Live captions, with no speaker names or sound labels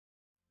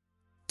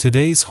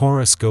Today's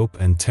horoscope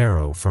and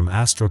tarot from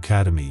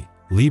Astrocademy,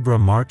 Libra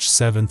March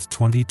 7,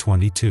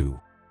 2022.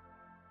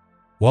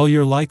 While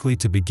you're likely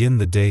to begin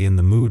the day in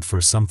the mood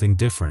for something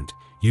different,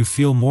 you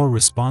feel more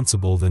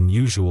responsible than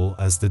usual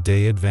as the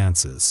day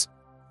advances.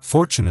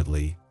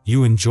 Fortunately,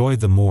 you enjoy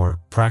the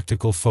more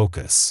practical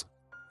focus.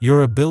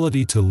 Your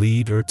ability to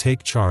lead or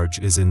take charge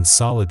is in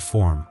solid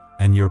form,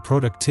 and your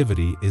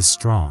productivity is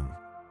strong.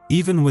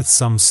 Even with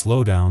some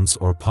slowdowns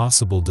or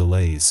possible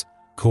delays,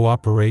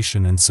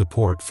 cooperation and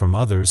support from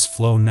others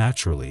flow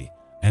naturally,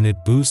 and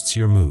it boosts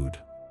your mood.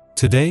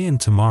 Today and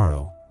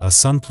tomorrow, a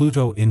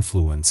Sun-Pluto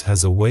influence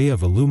has a way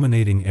of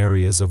illuminating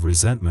areas of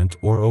resentment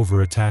or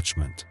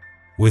over-attachment.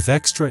 With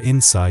extra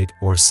insight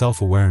or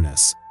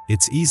self-awareness,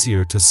 it's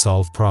easier to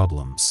solve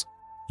problems.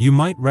 You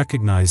might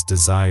recognize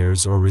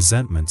desires or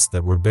resentments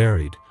that were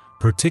buried,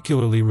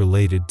 particularly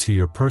related to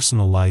your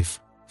personal life,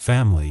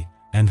 family,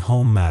 and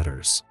home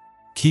matters.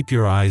 Keep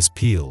your eyes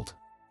peeled.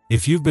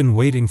 If you've been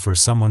waiting for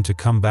someone to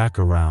come back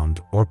around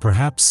or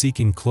perhaps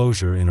seeking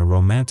closure in a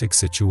romantic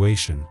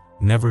situation,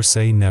 never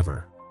say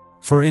never.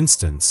 For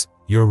instance,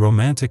 your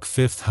romantic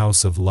fifth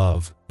house of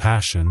love,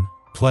 passion,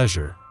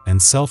 pleasure, and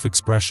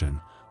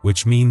self-expression,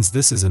 which means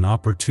this is an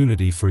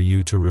opportunity for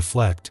you to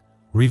reflect,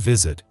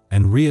 revisit,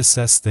 and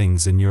reassess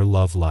things in your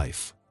love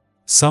life.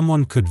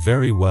 Someone could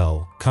very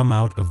well come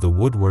out of the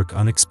woodwork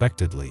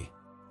unexpectedly.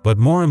 But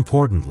more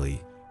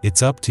importantly,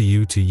 it's up to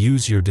you to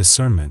use your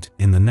discernment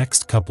in the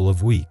next couple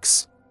of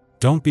weeks.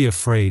 Don't be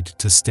afraid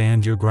to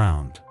stand your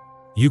ground.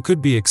 You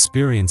could be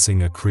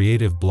experiencing a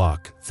creative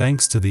block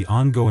thanks to the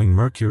ongoing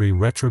Mercury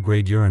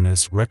retrograde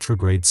Uranus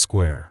retrograde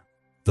square.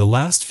 The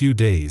last few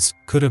days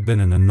could have been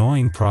an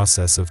annoying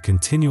process of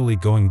continually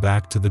going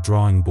back to the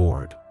drawing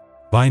board.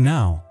 By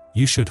now,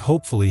 you should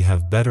hopefully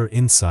have better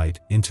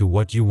insight into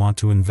what you want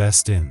to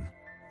invest in.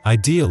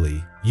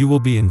 Ideally, you will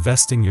be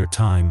investing your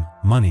time,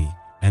 money,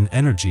 and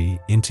energy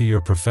into your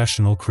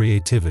professional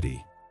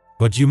creativity.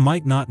 But you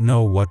might not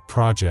know what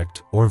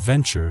project or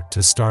venture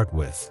to start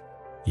with.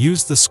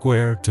 Use the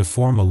square to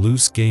form a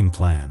loose game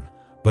plan,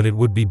 but it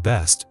would be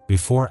best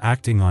before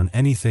acting on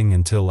anything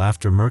until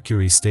after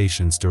Mercury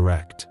stations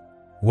direct.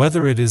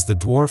 Whether it is the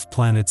dwarf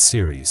planet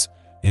Ceres,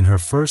 in her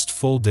first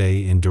full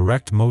day in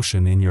direct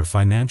motion in your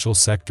financial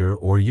sector,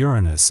 or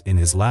Uranus in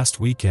his last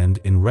weekend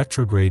in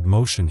retrograde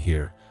motion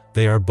here,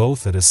 they are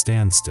both at a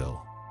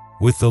standstill.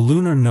 With the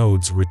lunar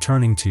nodes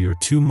returning to your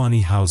two money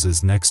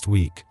houses next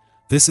week,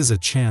 this is a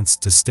chance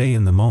to stay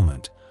in the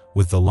moment,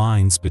 with the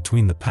lines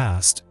between the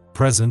past,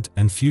 present,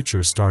 and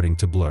future starting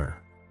to blur.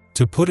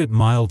 To put it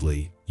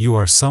mildly, you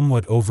are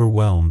somewhat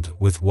overwhelmed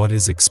with what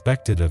is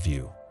expected of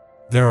you.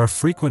 There are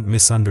frequent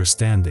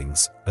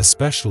misunderstandings,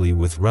 especially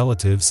with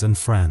relatives and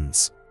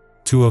friends.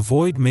 To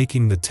avoid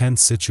making the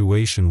tense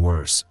situation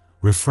worse,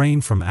 refrain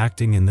from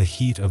acting in the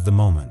heat of the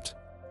moment.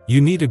 You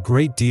need a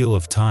great deal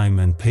of time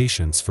and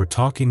patience for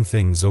talking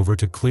things over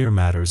to clear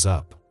matters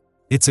up.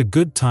 It's a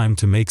good time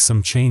to make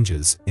some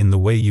changes in the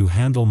way you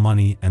handle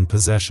money and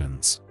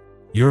possessions.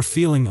 You're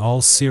feeling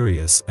all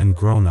serious and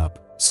grown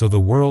up, so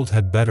the world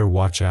had better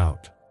watch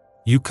out.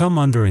 You come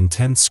under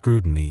intense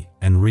scrutiny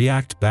and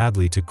react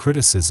badly to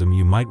criticism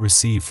you might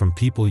receive from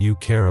people you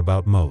care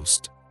about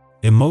most.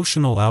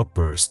 Emotional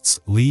outbursts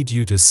lead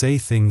you to say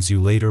things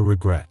you later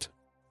regret.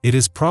 It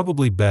is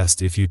probably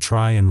best if you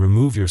try and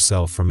remove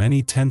yourself from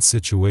any tense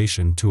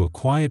situation to a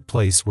quiet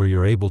place where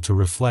you're able to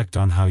reflect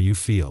on how you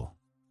feel.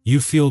 You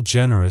feel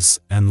generous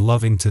and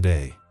loving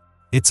today.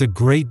 It's a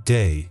great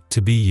day to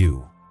be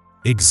you.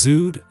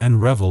 Exude and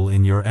revel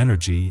in your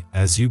energy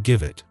as you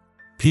give it.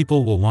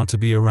 People will want to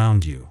be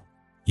around you.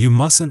 You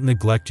mustn't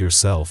neglect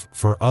yourself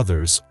for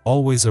others,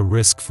 always a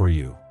risk for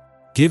you.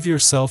 Give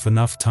yourself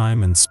enough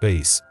time and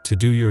space to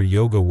do your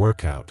yoga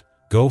workout,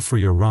 go for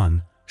your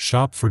run,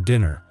 shop for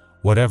dinner,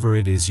 whatever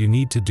it is you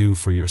need to do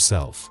for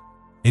yourself.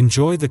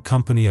 Enjoy the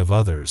company of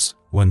others,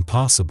 when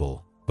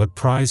possible, but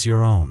prize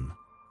your own.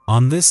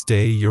 On this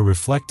day, your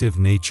reflective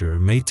nature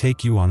may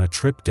take you on a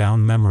trip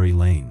down memory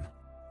lane.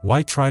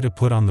 Why try to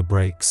put on the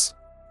brakes?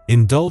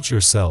 Indulge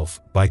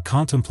yourself by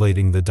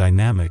contemplating the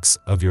dynamics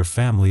of your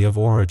family of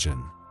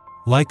origin.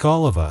 Like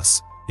all of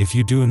us, if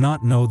you do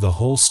not know the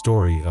whole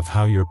story of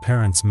how your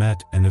parents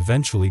met and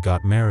eventually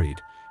got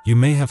married, you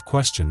may have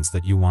questions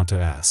that you want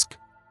to ask.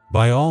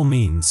 By all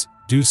means,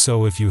 do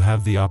so if you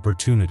have the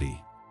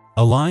opportunity.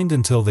 Aligned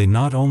until they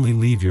not only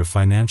leave your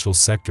financial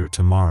sector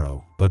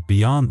tomorrow, but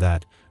beyond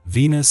that,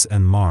 Venus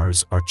and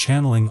Mars are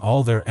channeling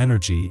all their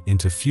energy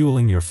into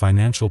fueling your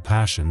financial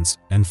passions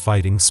and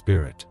fighting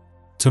spirit.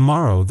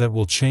 Tomorrow that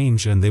will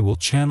change, and they will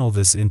channel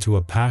this into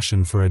a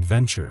passion for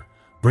adventure,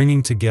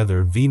 bringing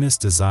together Venus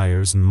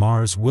desires and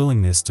Mars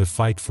willingness to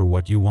fight for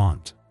what you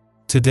want.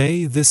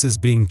 Today this is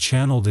being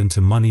channeled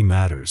into money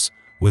matters,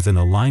 with an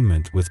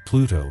alignment with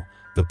Pluto,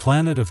 the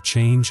planet of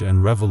change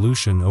and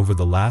revolution, over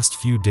the last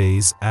few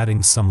days,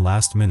 adding some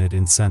last-minute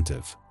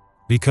incentive.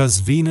 Because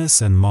Venus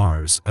and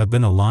Mars have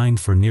been aligned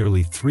for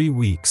nearly 3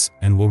 weeks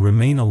and will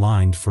remain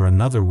aligned for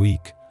another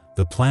week,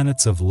 the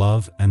planets of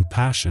love and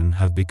passion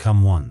have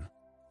become one.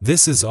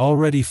 This is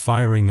already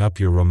firing up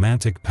your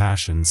romantic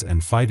passions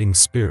and fighting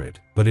spirit,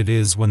 but it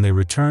is when they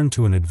return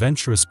to an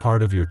adventurous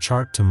part of your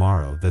chart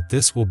tomorrow that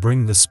this will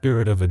bring the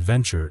spirit of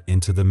adventure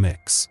into the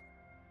mix.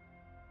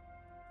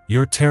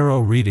 Your tarot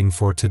reading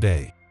for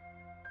today.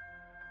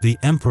 The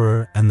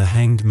Emperor and the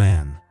Hanged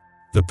Man.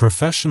 The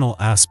professional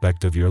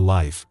aspect of your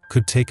life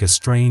could take a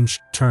strange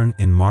turn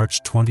in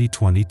March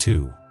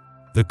 2022.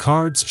 The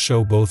cards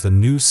show both a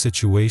new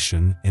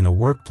situation in a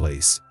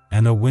workplace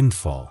and a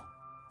windfall.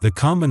 The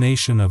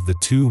combination of the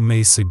two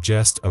may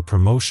suggest a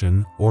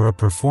promotion or a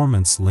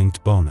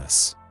performance-linked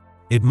bonus.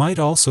 It might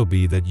also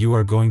be that you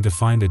are going to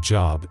find a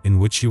job in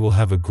which you will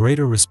have a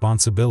greater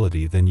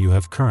responsibility than you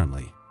have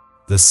currently.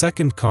 The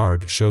second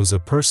card shows a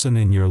person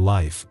in your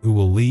life who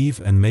will leave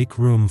and make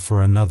room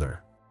for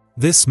another.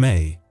 This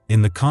may,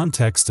 in the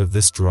context of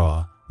this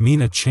draw,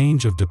 mean a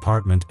change of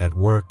department at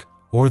work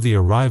or the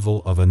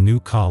arrival of a new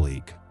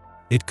colleague.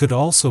 It could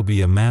also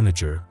be a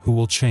manager who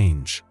will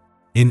change.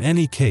 In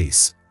any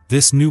case,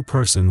 this new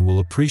person will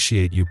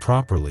appreciate you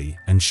properly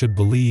and should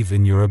believe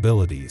in your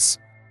abilities.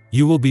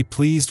 You will be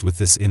pleased with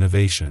this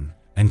innovation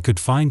and could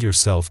find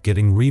yourself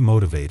getting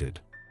remotivated.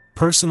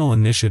 Personal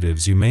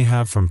initiatives you may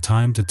have from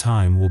time to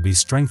time will be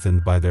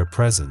strengthened by their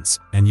presence,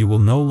 and you will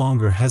no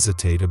longer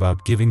hesitate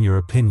about giving your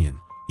opinion,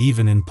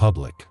 even in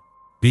public.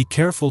 Be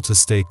careful to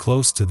stay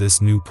close to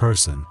this new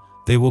person.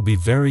 They will be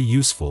very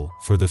useful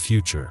for the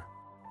future.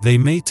 They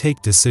may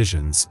take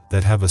decisions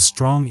that have a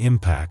strong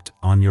impact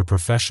on your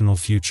professional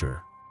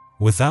future.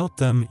 Without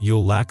them,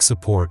 you'll lack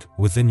support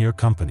within your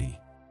company.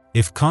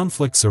 If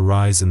conflicts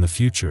arise in the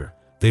future,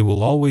 they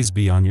will always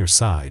be on your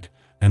side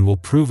and will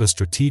prove a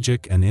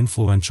strategic and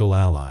influential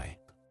ally.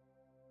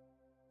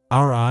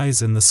 Our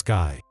eyes in the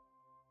sky.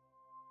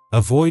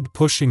 Avoid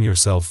pushing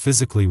yourself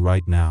physically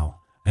right now,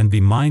 and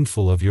be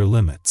mindful of your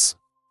limits.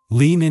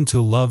 Lean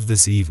into love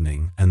this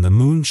evening, and the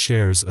moon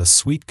shares a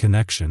sweet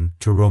connection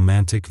to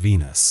romantic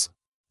Venus.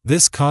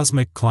 This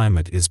cosmic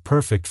climate is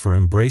perfect for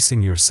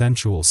embracing your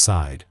sensual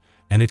side,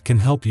 and it can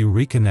help you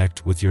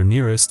reconnect with your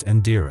nearest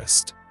and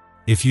dearest.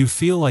 If you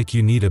feel like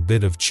you need a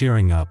bit of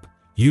cheering up,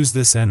 use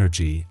this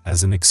energy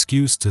as an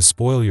excuse to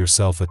spoil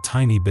yourself a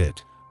tiny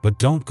bit, but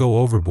don't go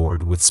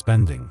overboard with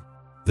spending.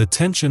 The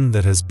tension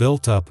that has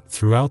built up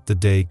throughout the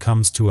day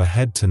comes to a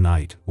head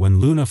tonight when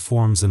Luna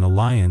forms an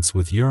alliance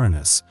with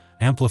Uranus,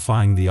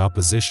 amplifying the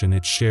opposition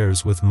it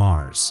shares with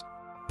Mars.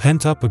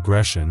 Pent-up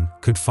aggression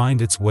could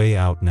find its way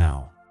out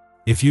now.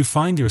 If you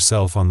find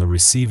yourself on the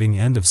receiving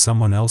end of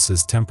someone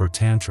else's temper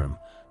tantrum,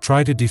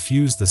 try to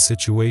defuse the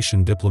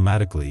situation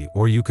diplomatically,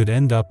 or you could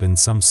end up in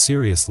some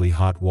seriously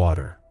hot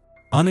water.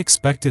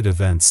 Unexpected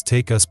events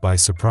take us by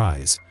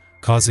surprise,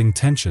 causing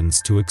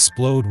tensions to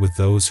explode with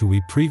those who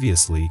we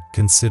previously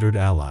considered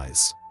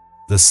allies.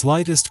 The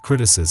slightest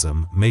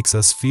criticism makes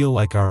us feel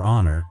like our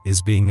honor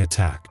is being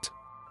attacked.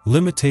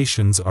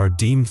 Limitations are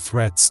deemed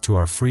threats to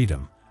our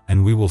freedom,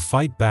 and we will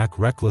fight back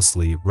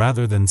recklessly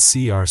rather than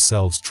see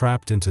ourselves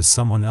trapped into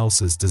someone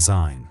else's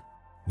design.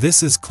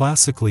 This is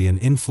classically an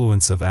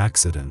influence of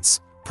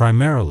accidents,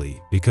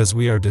 primarily because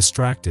we are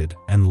distracted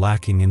and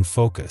lacking in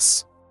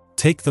focus.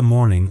 Take the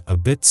morning a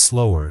bit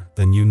slower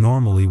than you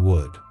normally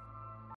would.